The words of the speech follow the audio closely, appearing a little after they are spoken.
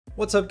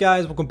What's up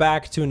guys, welcome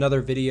back to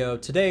another video.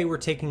 Today we're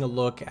taking a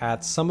look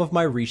at some of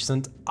my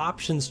recent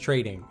options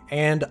trading.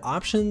 And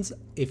options,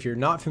 if you're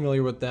not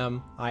familiar with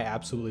them, I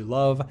absolutely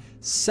love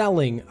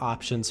selling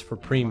options for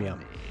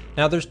premium.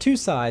 Now there's two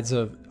sides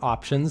of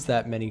options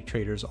that many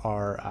traders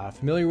are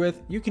familiar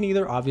with. You can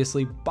either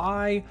obviously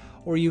buy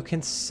or you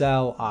can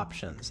sell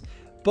options.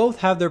 Both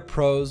have their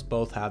pros,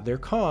 both have their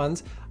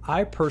cons.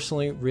 I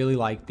personally really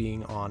like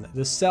being on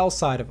the sell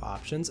side of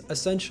options,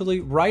 essentially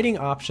writing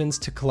options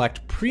to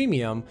collect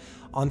premium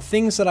on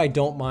things that I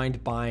don't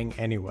mind buying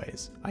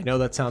anyways. I know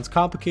that sounds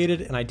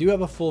complicated, and I do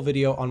have a full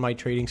video on my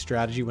trading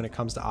strategy when it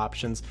comes to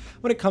options.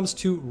 When it comes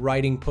to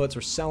writing puts or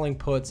selling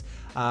puts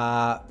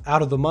out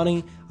of the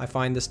money, I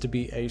find this to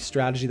be a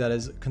strategy that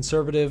is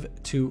conservative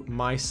to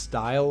my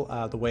style,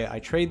 the way I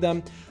trade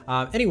them.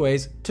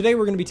 Anyways, today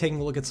we're going to be taking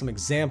a look at some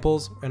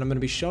examples, and I'm going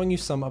to be showing you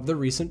some of the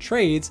recent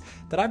trades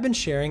that I've been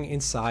sharing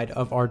inside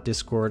of our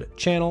Discord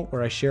channel,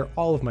 where I share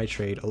all of my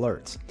trade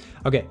alerts.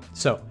 Okay,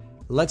 so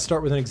let's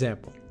start with an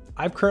example.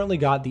 I've currently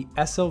got the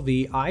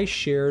SLV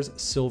iShares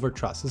Silver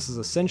Trust. This is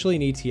essentially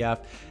an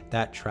ETF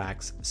that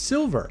tracks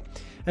silver.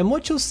 And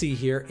what you'll see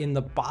here in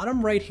the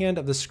bottom right hand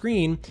of the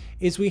screen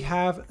is we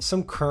have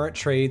some current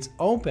trades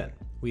open.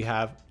 We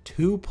have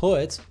two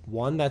puts,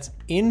 one that's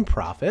in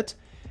profit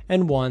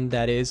and one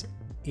that is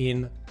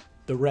in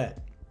the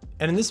red.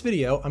 And in this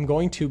video, I'm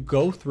going to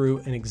go through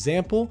an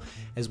example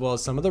as well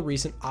as some of the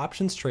recent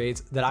options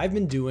trades that I've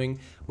been doing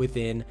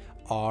within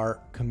our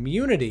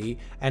community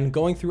and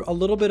going through a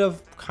little bit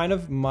of kind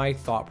of my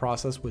thought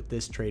process with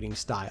this trading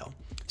style.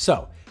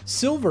 So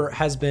silver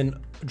has been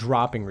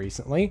dropping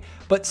recently,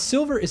 but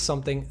silver is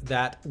something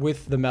that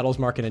with the metals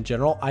market in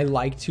general, I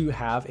like to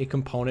have a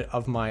component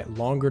of my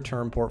longer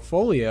term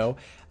portfolio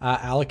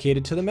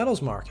allocated to the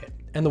metals market.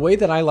 And the way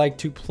that I like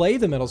to play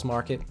the metals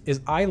market is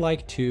I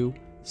like to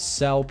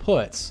sell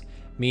puts,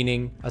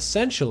 meaning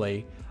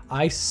essentially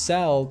I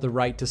sell the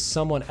right to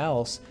someone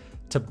else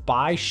to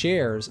buy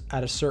shares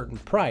at a certain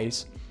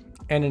price,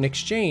 and in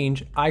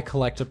exchange, I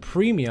collect a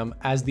premium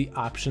as the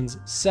options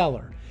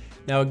seller.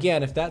 Now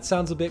again, if that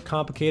sounds a bit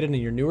complicated and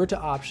you're newer to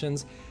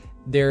options,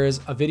 there's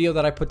a video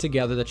that I put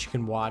together that you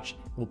can watch.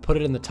 We'll put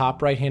it in the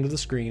top right hand of the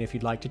screen if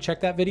you'd like to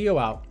check that video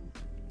out.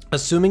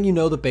 Assuming you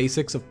know the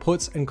basics of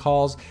puts and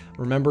calls,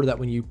 remember that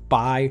when you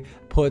buy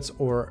puts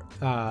or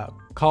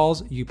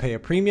calls, you pay a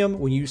premium.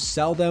 When you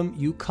sell them,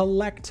 you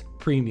collect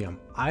premium.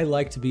 I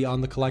like to be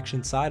on the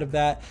collection side of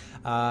that.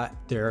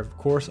 There, of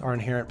course, are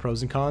inherent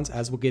pros and cons,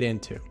 as we'll get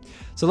into.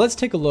 So let's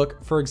take a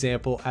look, for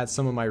example, at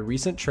some of my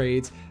recent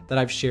trades that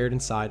I've shared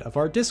inside of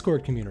our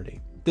Discord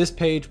community. This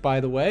page, by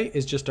the way,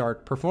 is just our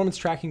performance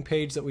tracking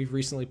page that we've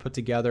recently put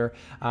together.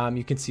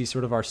 You can see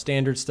sort of our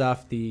standard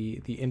stuff,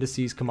 the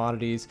indices,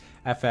 commodities,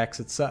 FX,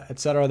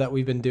 etc. that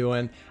we've been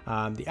doing,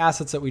 the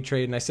assets that we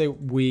trade. And I say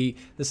we,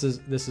 this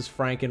is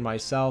Frank and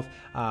myself.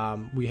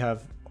 We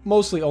have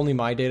mostly only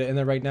my data in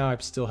there right now. I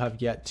still have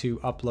yet to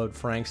upload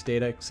Frank's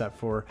data except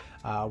for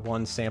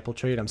one sample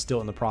trade. I'm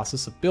still in the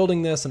process of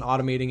building this and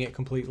automating it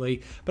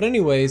completely. But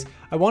anyways,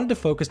 I wanted to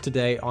focus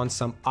today on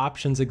some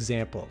options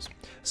examples.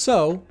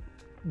 So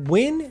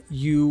when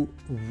you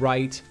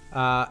write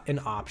an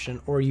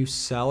option or you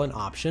sell an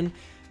option,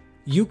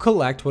 you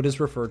collect what is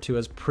referred to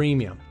as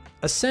premium.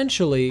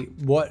 Essentially,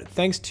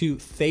 thanks to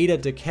theta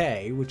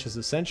decay, which is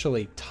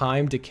essentially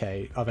time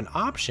decay of an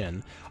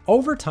option,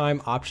 over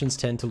time, options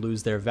tend to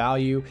lose their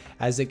value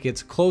as it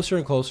gets closer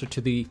and closer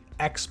to the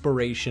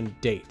expiration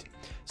date.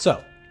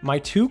 So my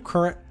two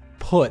current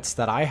puts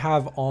that I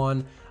have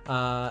on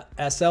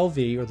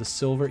SLV, or the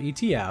silver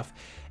ETF,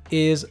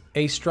 is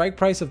a strike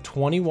price of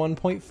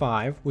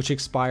 21.5, which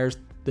expires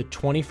the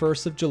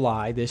 21st of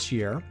July this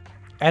year,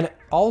 and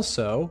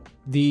also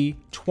the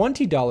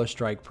 $20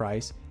 strike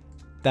price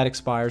that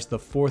expires the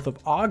 4th of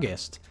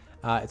August.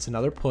 It's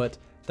another put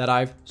that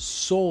I've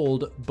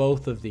sold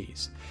both of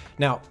these.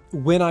 Now,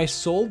 when I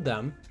sold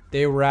them,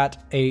 they were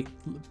at a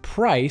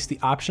price, the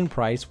option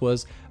price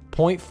was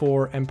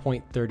 0.4 and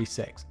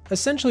 0.36.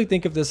 Essentially,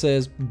 think of this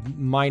as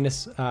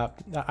minus,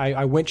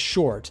 I went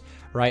short,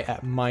 right,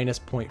 at minus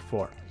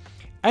 0.4.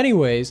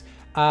 Anyways,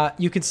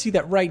 you can see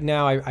that right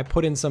now I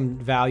put in some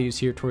values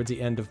here towards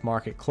the end of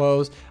market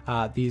close.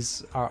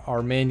 These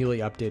are manually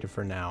updated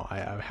for now.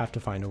 I have to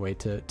find a way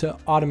to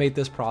automate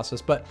this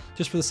process, but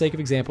just for the sake of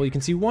example, you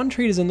can see one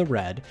trade is in the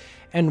red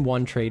and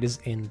one trade is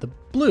in the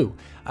blue.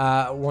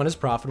 One is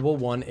profitable,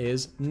 one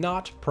is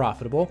not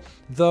profitable,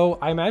 though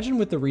I imagine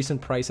with the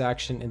recent price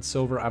action in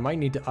silver, I might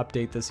need to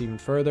update this even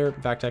further.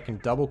 In fact, I can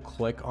double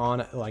click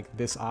on like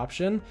this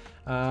option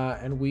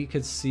and we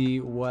could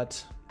see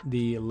what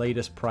the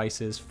latest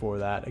price is for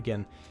that.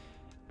 Again,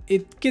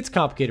 it gets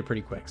complicated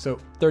pretty quick. So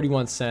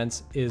 31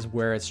 cents is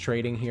where it's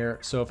trading here.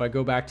 So if I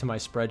go back to my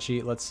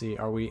spreadsheet, let's see,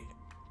 are we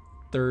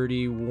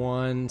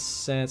 31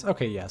 cents?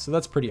 Okay, yeah, so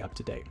that's pretty up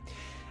to date.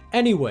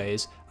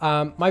 Anyways,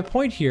 my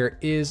point here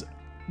is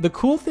the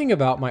cool thing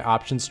about my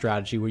option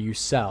strategy where you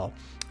sell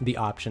the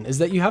option is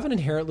that you have an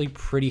inherently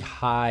pretty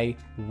high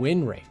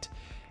win rate.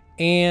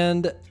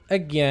 And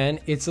again,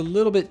 it's a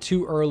little bit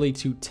too early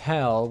to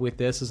tell with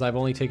this as I've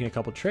only taken a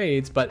couple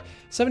trades, but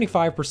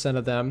 75%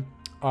 of them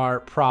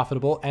are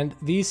profitable, and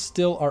these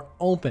still are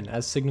open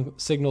as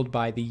signaled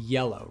by the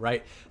yellow,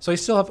 right? So I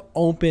still have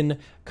open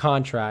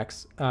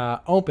contracts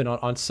open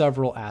on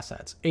several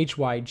assets.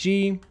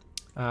 HYG,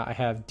 I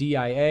have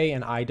DIA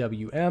and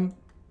IWM,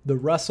 the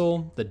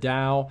Russell, the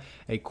Dow,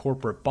 a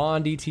corporate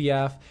bond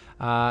ETF,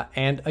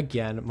 and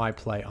again, my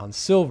play on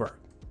silver.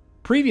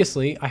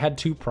 Previously, I had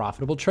 2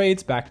 profitable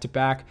trades back to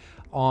back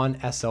on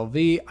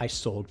SLV. I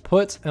sold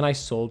puts and I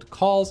sold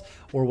calls,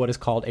 or what is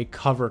called a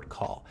covered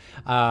call.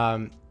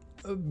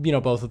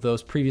 Both of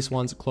those previous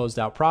ones closed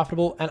out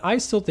profitable, and I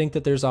still think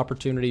that there's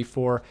opportunity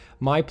for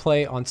my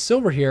play on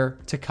silver here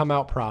to come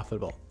out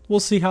profitable. We'll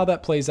see how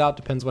that plays out,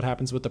 depends what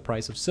happens with the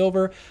price of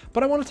silver,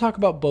 but I want to talk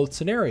about both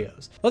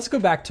scenarios. Let's go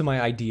back to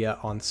my idea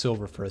on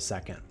silver for a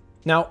second.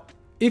 Now,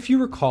 if you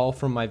recall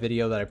from my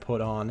video that I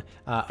put on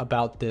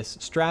about this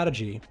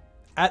strategy,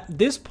 at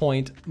this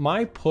point,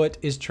 my put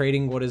is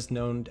trading what is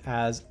known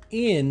as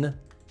in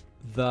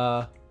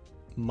the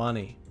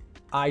money,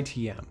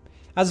 ITM,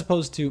 as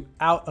opposed to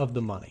out of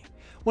the money.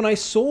 When I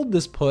sold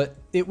this put,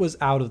 it was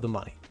out of the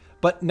money,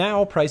 but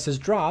now price has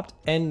dropped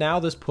and now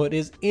this put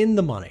is in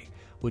the money,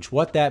 which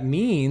what that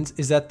means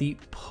is that the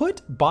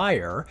put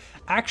buyer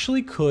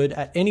actually could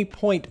at any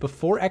point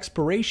before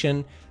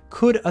expiration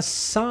could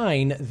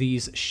assign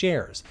these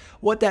shares.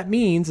 What that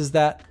means is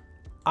that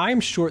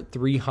I'm short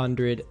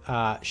 300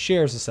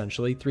 shares,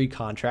 essentially 3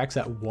 contracts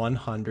at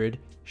 100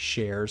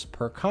 shares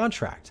per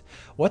contract.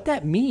 What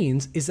that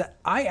means is that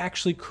I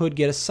actually could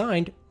get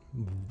assigned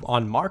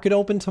on market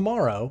open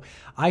tomorrow,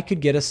 I could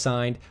get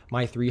assigned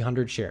my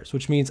 300 shares,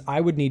 which means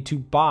I would need to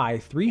buy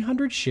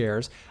 300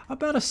 shares,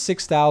 about a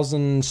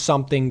 $6,000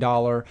 something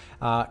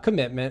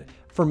commitment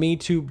for me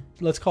to,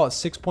 let's call it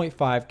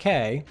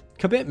 6.5K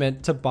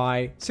commitment to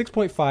buy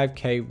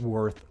 6.5K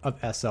worth of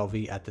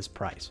SLV at this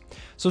price.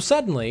 So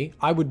suddenly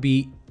I would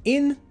be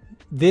in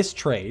this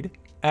trade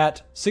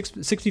at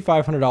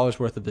 $6,500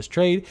 worth of this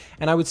trade,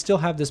 and I would still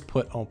have this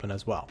put open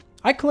as well.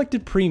 I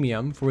collected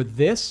premium for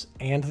this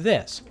and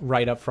this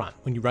right up front.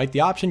 When you write the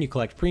option, you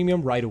collect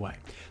premium right away.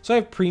 So I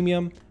have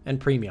premium and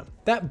premium.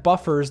 That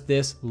buffers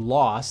this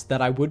loss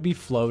that I would be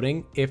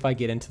floating if I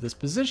get into this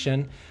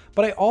position,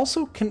 but I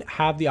also can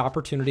have the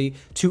opportunity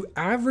to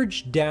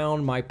average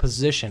down my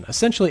position.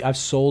 Essentially, I've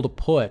sold a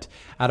put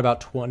at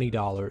about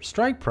 $20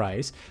 strike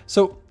price.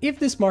 So if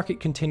this market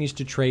continues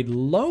to trade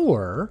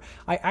lower,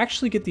 I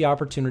actually get the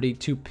opportunity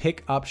to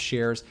pick up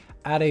shares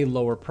at a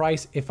lower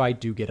price if I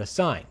do get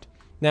assigned.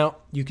 Now,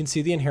 you can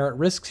see the inherent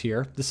risks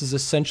here. This is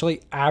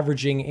essentially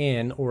averaging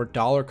in, or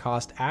dollar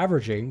cost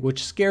averaging,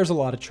 which scares a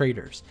lot of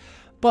traders.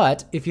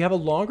 But if you have a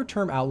longer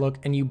term outlook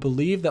and you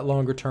believe that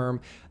longer term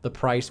the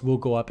price will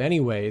go up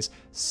anyways,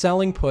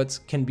 selling puts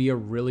can be a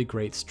really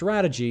great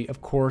strategy,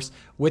 of course,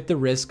 with the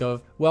risk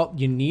of, well,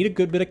 you need a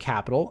good bit of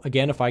capital.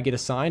 Again, if I get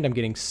assigned, I'm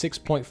getting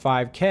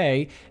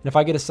 6.5K. And if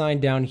I get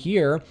assigned down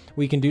here,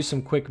 we can do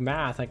some quick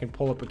math. I can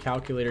pull up a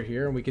calculator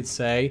here and we could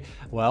say,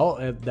 well,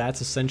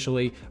 that's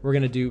essentially, we're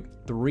going to do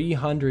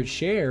 300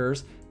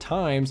 shares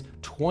times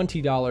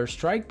 $20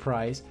 strike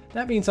price.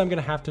 That means I'm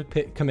going to have to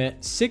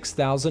commit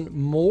 $6,000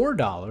 more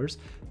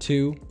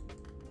to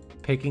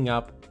picking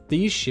up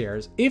these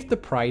shares if the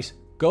price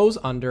goes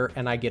under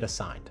and I get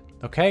assigned.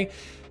 Okay.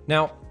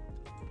 Now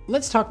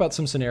let's talk about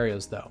some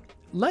scenarios though.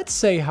 Let's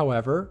say,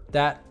 however,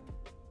 that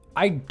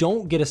I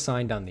don't get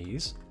assigned on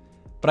these,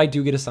 but I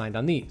do get assigned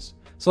on these.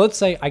 So let's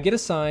say I get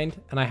assigned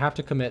and I have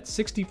to commit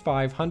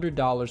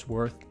 $6,500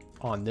 worth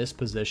on this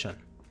position.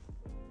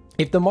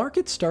 If the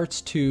market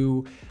starts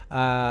to,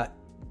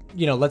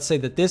 let's say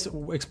that this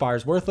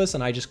expires worthless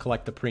and I just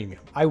collect the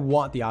premium. I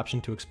want the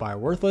option to expire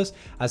worthless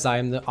as I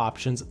am the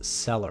options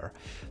seller.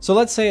 So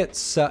let's say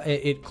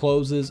it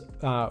closes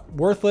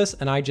worthless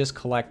and I just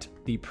collect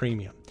the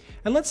premium.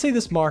 And let's say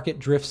this market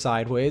drifts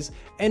sideways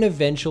and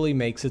eventually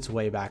makes its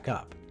way back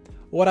up.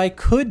 What I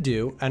could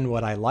do, and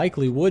what I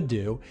likely would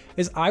do,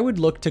 is I would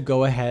look to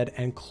go ahead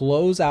and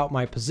close out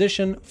my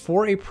position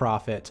for a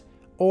profit,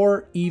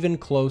 or even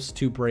close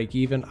to break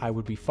even, I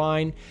would be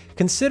fine,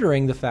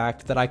 considering the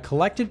fact that I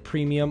collected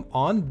premium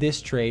on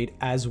this trade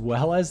as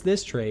well as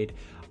this trade,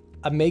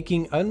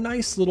 making a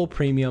nice little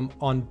premium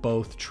on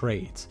both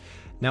trades.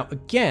 Now,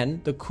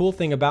 again, the cool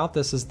thing about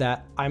this is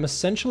that I'm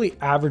essentially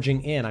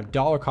averaging in, I'm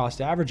dollar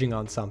cost averaging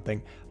on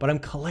something, but I'm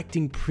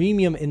collecting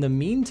premium in the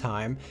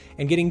meantime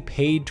and getting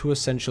paid to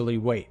essentially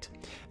wait.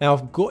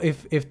 Now,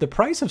 if the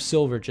price of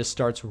silver just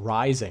starts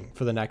rising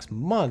for the next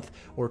month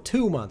or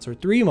 2 months or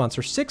 3 months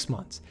or 6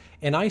 months,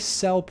 and I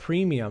sell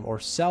premium or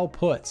sell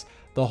puts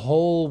the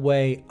whole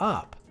way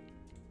up,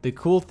 the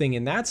cool thing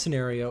in that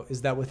scenario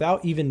is that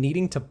without even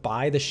needing to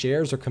buy the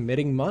shares or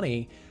committing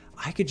money,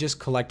 I could just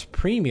collect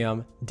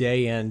premium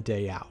day in,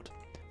 day out.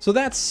 So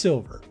that's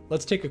silver.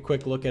 Let's take a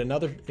quick look at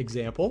another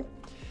example.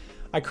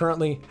 I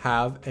currently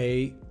have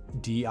a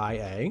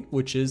DIA,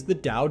 which is the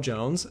Dow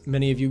Jones.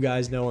 Many of you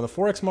guys know in the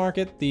Forex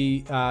market,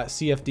 the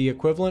CFD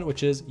equivalent,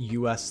 which is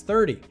US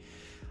 30.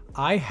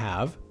 I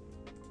have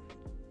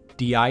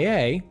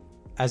DIA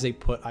as a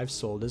put I've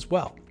sold as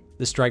well.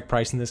 The strike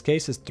price in this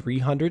case is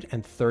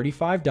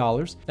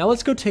 $335. Now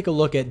let's go take a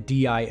look at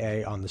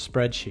DIA on the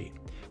spreadsheet.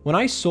 When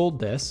I sold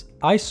this,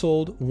 I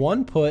sold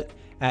one put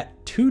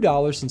at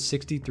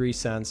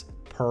 $2.63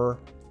 per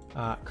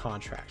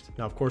contract.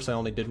 Now, of course, I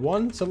only did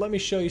one, so let me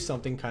show you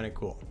something kind of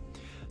cool.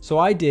 So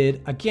I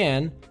did,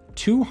 again,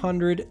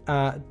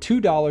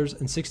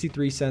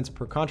 $2.63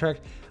 per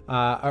contract,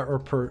 or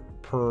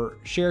per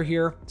share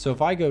here. So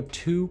if I go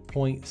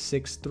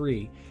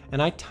 2.63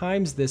 and I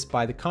times this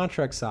by the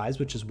contract size,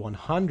 which is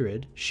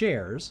 100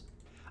 shares,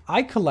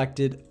 I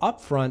collected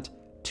upfront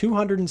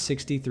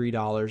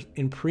 $263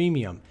 in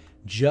premium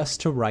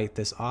just to write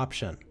this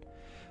option.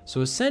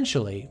 So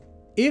essentially,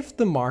 if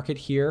the market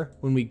here,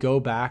 when we go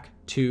back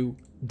to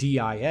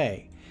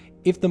DIA,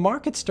 if the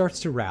market starts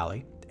to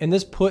rally and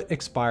this put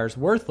expires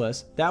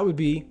worthless, that would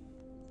be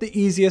the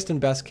easiest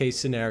and best case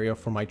scenario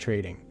for my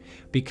trading,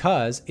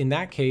 because in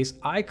that case,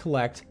 I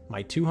collect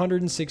my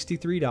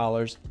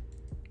 $263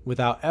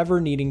 without ever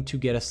needing to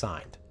get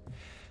assigned.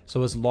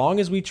 So as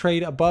long as we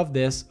trade above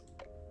this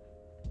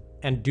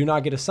and do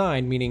not get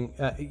assigned, meaning,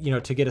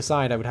 to get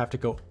assigned, I would have to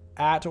go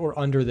at or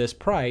under this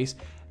price.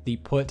 The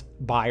put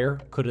buyer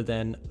could have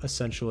then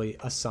essentially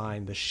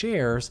assigned the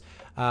shares.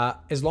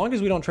 As long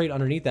as we don't trade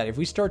underneath that, if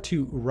we start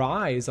to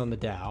rise on the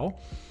Dow,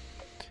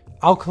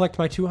 I'll collect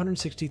my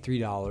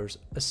 $263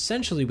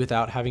 essentially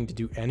without having to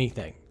do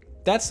anything.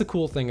 That's the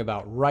cool thing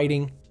about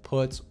writing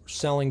puts,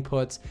 selling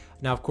puts.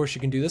 Now, of course, you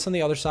can do this on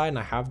the other side, and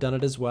I have done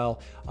it as well.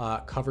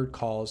 Covered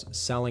calls,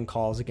 selling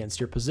calls against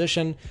your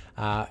position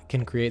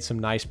can create some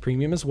nice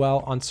premium as well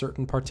on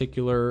certain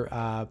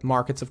particular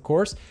markets, of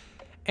course.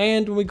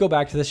 And when we go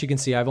back to this, you can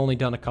see I've only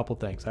done a couple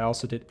things. I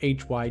also did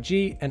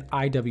HYG and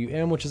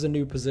IWM, which is a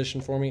new position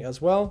for me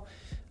as well.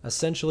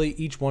 Essentially,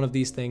 each one of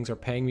these things are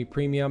paying me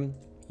premium.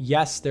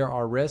 Yes, there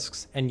are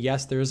risks, and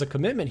yes, there is a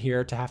commitment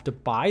here to have to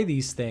buy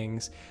these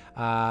things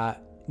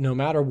no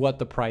matter what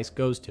the price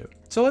goes to.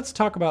 So let's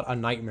talk about a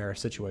nightmare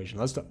situation.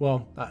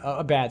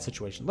 A bad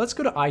situation. Let's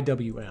go to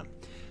IWM.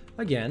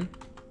 Again,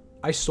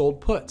 I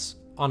sold puts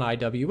on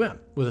IWM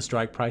with a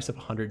strike price of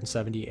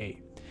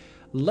 178.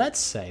 Let's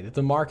say that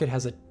the market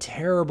has a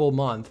terrible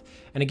month.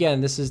 And again,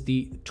 this is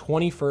the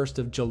 21st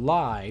of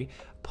July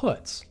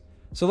puts.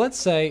 So let's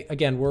say,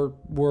 again,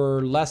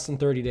 we're less than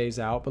 30 days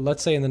out, but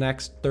let's say in the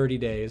next 30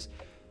 days,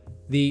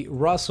 the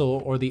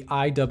Russell or the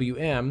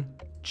IWM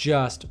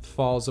just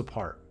falls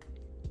apart.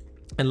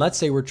 And let's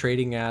say we're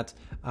trading at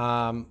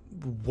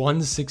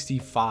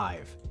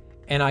 165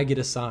 and I get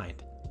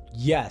assigned.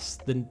 Yes,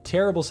 the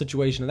terrible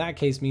situation in that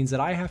case means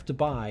that I have to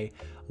buy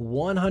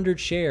 100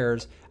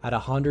 shares at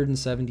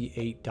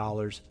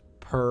 $178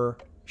 per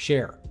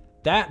share.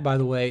 That, by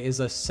the way,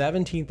 is a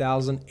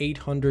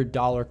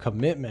 $17,800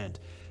 commitment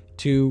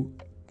to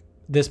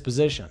this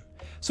position.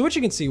 So what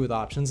you can see with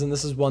options, and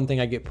this is one thing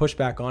I get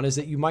pushback on, is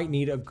that you might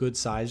need a good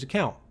sized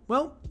account.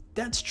 Well,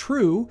 that's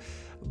true.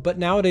 But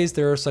nowadays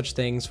there are such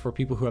things for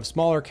people who have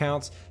smaller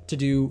accounts to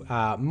do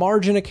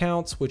margin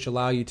accounts, which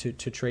allow you to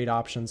trade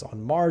options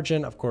on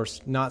margin. Of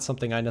course, not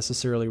something I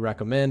necessarily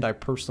recommend. I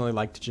personally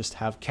like to just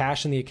have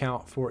cash in the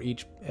account for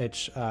each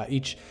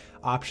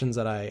option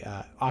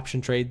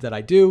trade that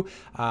I do.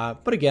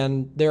 But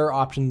again, there are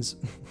options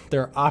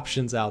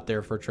out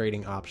there for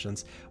trading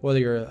options, whether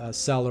you're a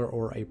seller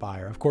or a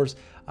buyer. Of course,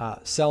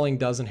 selling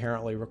does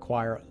inherently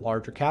require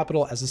larger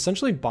capital, as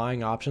essentially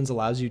buying options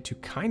allows you to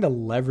kind of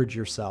leverage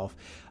yourself.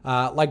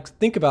 Like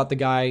think about the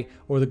guy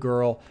or the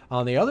girl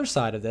on the other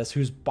side of this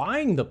who's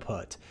buying the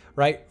put,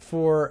 right?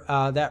 For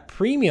that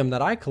premium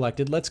that I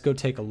collected, let's go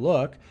take a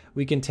look.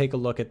 We can take a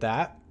look at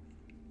that.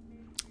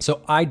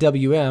 So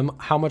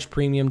IWM, how much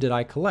premium did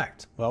I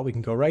collect? Well, we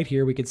can go right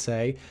here. We could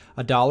say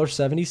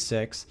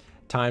 $1.76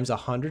 times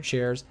 100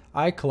 shares.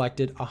 I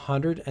collected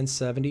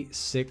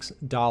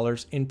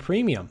 $176 in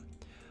premium.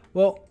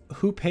 Well,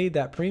 who paid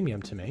that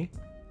premium to me?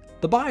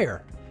 The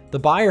buyer. The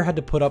buyer had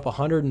to put up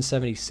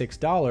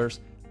 $176,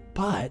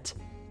 but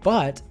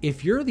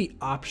if you're the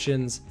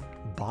options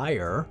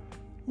buyer,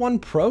 one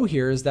pro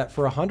here is that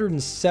for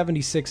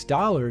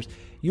 $176,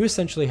 you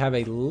essentially have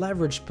a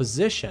leveraged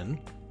position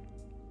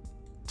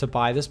to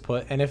buy this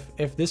put. And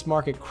if this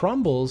market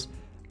crumbles,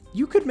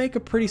 you could make a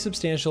pretty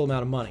substantial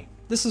amount of money.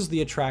 This is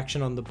the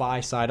attraction on the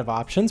buy side of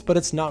options, but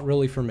it's not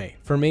really for me.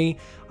 For me,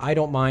 I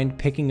don't mind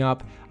picking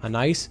up a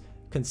nice,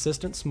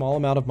 consistent, small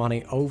amount of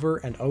money over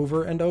and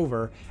over and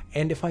over.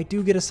 And if I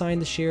do get assigned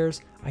the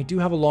shares, I do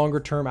have a longer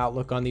term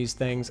outlook on these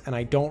things and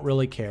I don't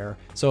really care.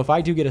 So if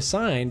I do get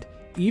assigned,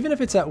 even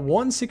if it's at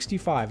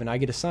 165 and I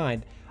get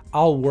assigned,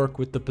 I'll work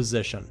with the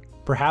position.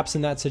 Perhaps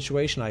in that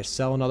situation, I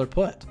sell another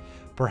put.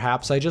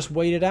 Perhaps I just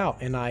wait it out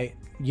and I,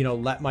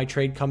 let my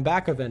trade come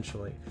back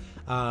eventually.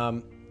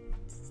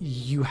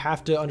 You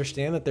have to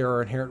understand that there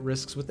are inherent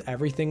risks with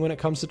everything when it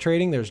comes to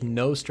trading. There's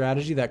no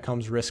strategy that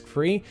comes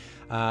risk-free.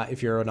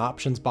 If you're an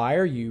options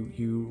buyer,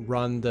 you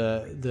run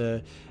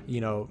the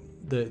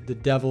the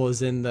devil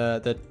is in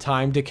the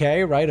time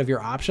decay, right, of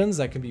your options.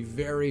 That can be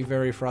very,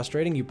 very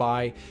frustrating. You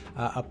buy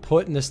a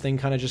put and this thing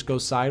kind of just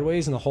goes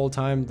sideways, and the whole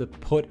time the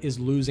put is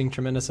losing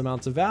tremendous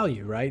amounts of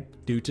value, right,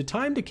 due to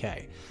time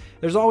decay.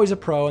 There's always a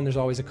pro and there's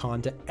always a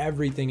con to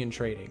everything in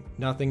trading.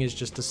 Nothing is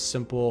just a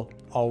simple,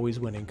 always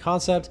winning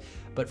concept.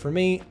 But for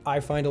me, I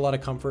find a lot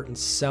of comfort in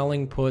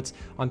selling puts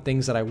on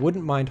things that I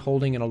wouldn't mind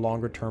holding in a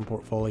longer term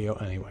portfolio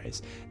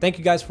anyways. Thank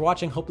you guys for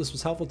watching. Hope this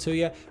was helpful to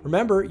you.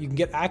 Remember, you can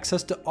get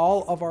access to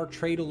all of our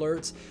trade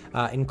alerts,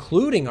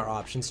 including our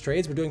options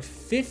trades. We're doing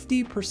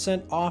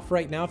 50% off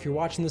right now. If you're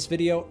watching this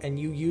video and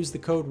you use the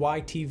code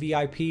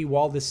YTVIP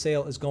while this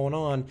sale is going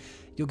on,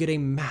 you'll get a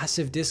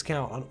massive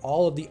discount on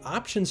all of the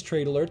options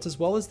trade alerts as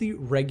well as the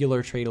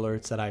regular trade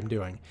alerts that I'm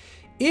doing.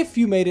 If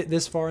you made it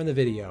this far in the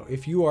video,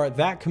 if you are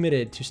that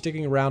committed to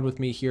sticking around with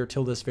me here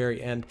till this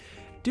very end,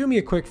 do me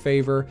a quick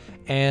favor,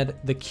 and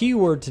the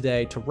keyword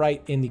today to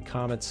write in the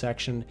comments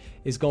section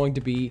is going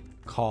to be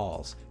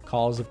calls.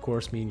 Calls, of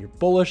course, mean you're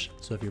bullish.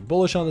 So if you're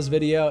bullish on this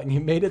video and you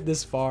made it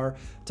this far,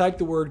 type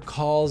the word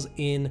calls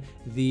in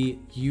the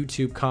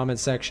YouTube comment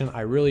section.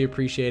 I really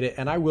appreciate it,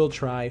 and I will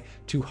try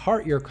to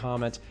heart your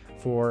comment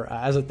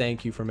as a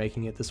thank you for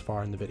making it this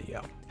far in the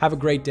video. Have a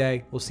great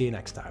day. We'll see you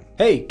next time.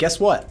 Hey, guess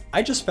what?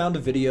 I just found a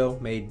video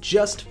made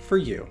just for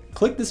you.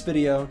 Click this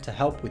video to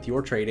help with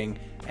your trading,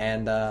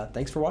 and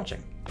thanks for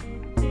watching.